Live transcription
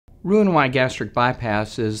Roux-en-Y gastric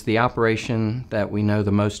bypass is the operation that we know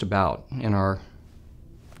the most about in our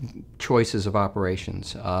choices of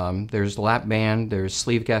operations. There's lap band, there's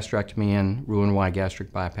sleeve gastrectomy, and Roux-en-Y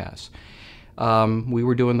gastric bypass. We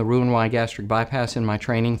were doing the Roux-en-Y gastric bypass in my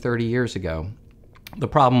training 30 years ago. The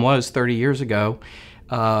problem was 30 years ago,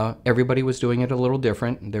 everybody was doing it a little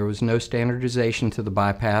different. There was no standardization to the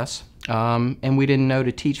bypass, and we didn't know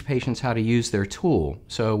to teach patients how to use their tool.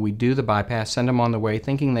 So we do the bypass, send them on their way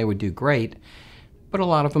thinking they would do great, but a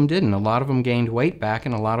lot of them didn't. A lot of them gained weight back,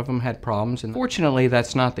 and a lot of them had problems. And fortunately,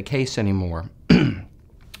 that's not the case anymore.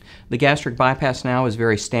 The gastric bypass now is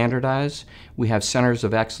very standardized. We have centers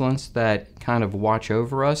of excellence that kind of watch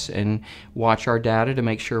over us and watch our data to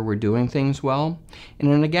make sure we're doing things well. And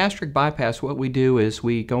in a gastric bypass, what we do is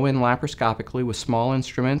we go in laparoscopically with small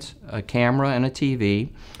instruments, a camera and a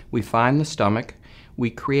TV. We find the stomach. We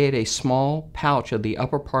create a small pouch of the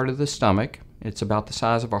upper part of the stomach. It's about the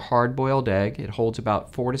size of a hard-boiled egg. It holds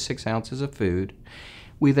about 4 to 6 ounces of food.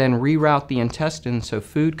 We then reroute the intestine so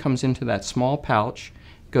food comes into that small pouch,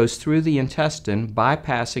 goes through the intestine,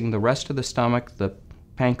 bypassing the rest of the stomach, the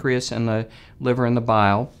pancreas and the liver and the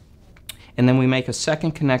bile. And then we make a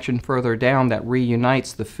second connection further down that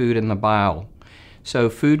reunites the food and the bile. So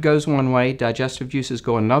food goes one way, digestive juices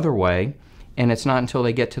go another way, and it's not until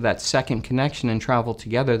they get to that second connection and travel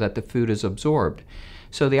together that the food is absorbed.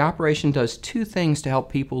 So the operation does two things to help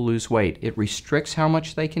people lose weight. It restricts how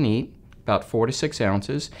much they can eat, about 4 to 6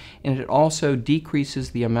 ounces, and it also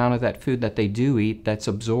decreases the amount of that food that they do eat that's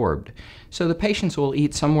absorbed. So the patients will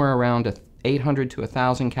eat somewhere around 800 to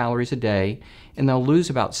 1,000 calories a day, and they'll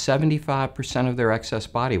lose about 75% of their excess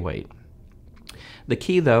body weight. The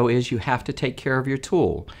key, though, is you have to take care of your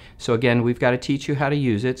tool. So again, we've got to teach you how to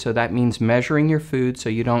use it. So that means measuring your food so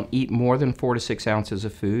you don't eat more than 4 to 6 ounces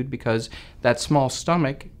of food, because that small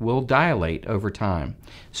stomach will dilate over time.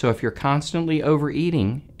 So if you're constantly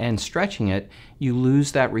overeating and stretching it, you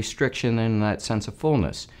lose that restriction and that sense of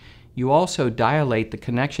fullness. You also dilate the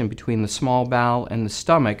connection between the small bowel and the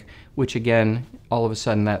stomach, which again, all of a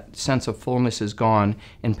sudden that sense of fullness is gone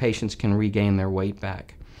and patients can regain their weight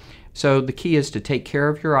back. So the key is to take care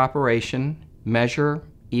of your operation, measure,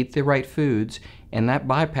 eat the right foods, and that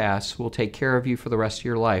bypass will take care of you for the rest of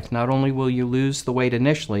your life. Not only will you lose the weight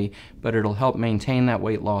initially, but it'll help maintain that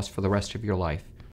weight loss for the rest of your life.